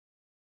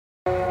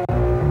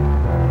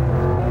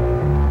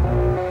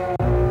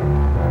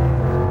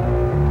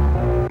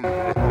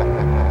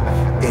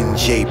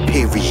NJ,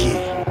 period.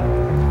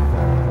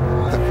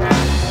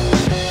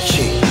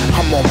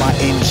 I'm on my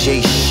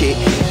NJ shit.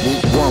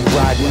 One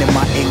riding in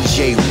my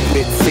NJ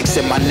whip,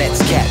 fixing my nets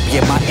cap,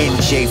 yeah, my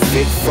NJ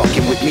fit.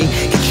 Fucking with me,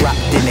 get dropped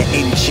in the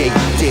NJ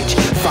ditch.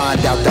 Find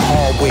out the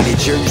hard way to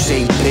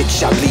Jersey,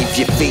 bitch. I leave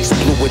your face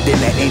bluer than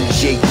the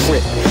NJ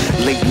grip.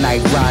 Late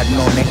night riding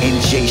on the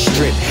NJ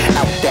strip,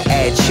 out to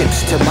add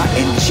chips to my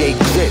NJ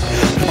grip.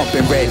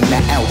 Pumping red in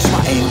the ounce,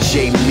 my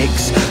NJ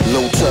mix.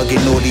 Low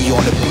tugging naughty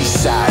on the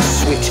B-side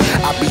switch.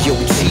 I be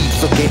OT,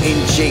 looking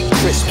NJ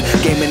crisp.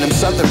 Gaming them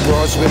southern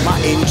bras with my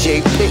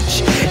NJ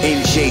pitch.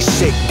 NJ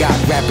sick, got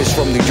rappers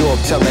from New York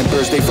telling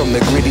birds they from the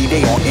gritty,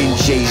 they on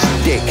NJ's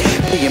dick.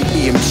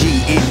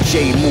 PMG,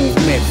 NJ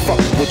movement. Fuck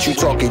what you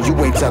talking, you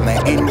ain't telling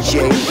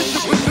NJ.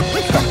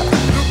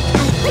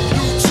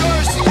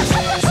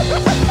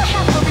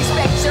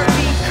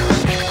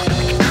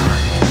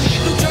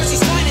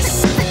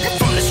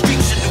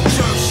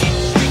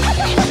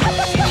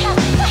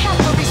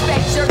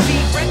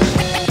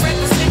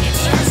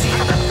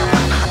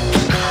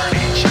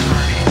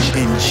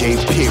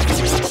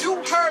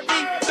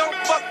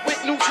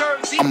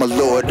 I'm a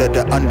lord of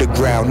the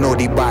underground,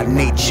 naughty by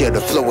nature.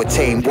 The flow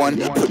attain one,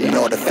 putting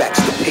all the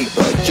facts to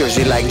paper.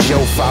 Jersey like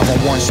Joe,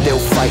 5-on-1, still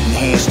fighting.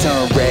 Hands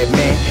turn red,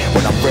 man,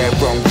 when I'm red,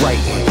 run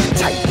writing.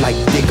 Tight like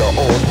digger,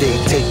 all day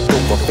take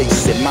over.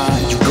 Face in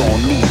mind, you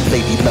gon' need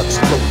Lady Luck's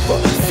Clover.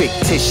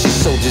 Fictitious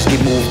soldiers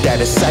get moved out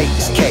of sight.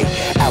 It's K,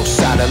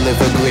 outside I live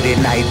a gritty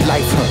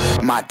nightlife,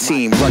 huh. My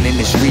team running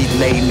this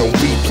relay, no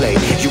replay.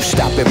 You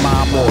stopping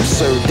mine more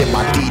absurd than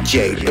my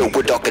DJ. Built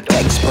with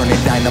architects, burning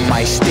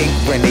dynamite stink.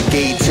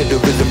 Renegade to the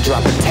rhythm,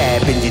 drop a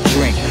tab in your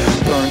drink.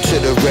 Burn to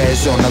the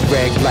res on a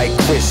rag like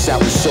Chris. Out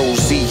with Soul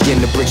Z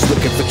in the bricks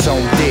looking for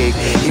Tone Dig.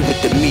 He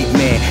with the meat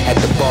man at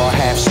the bar,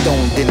 half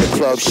stoned in the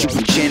club,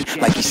 shooting gin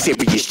like he's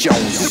Sirius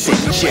Jones. It's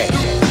in jet.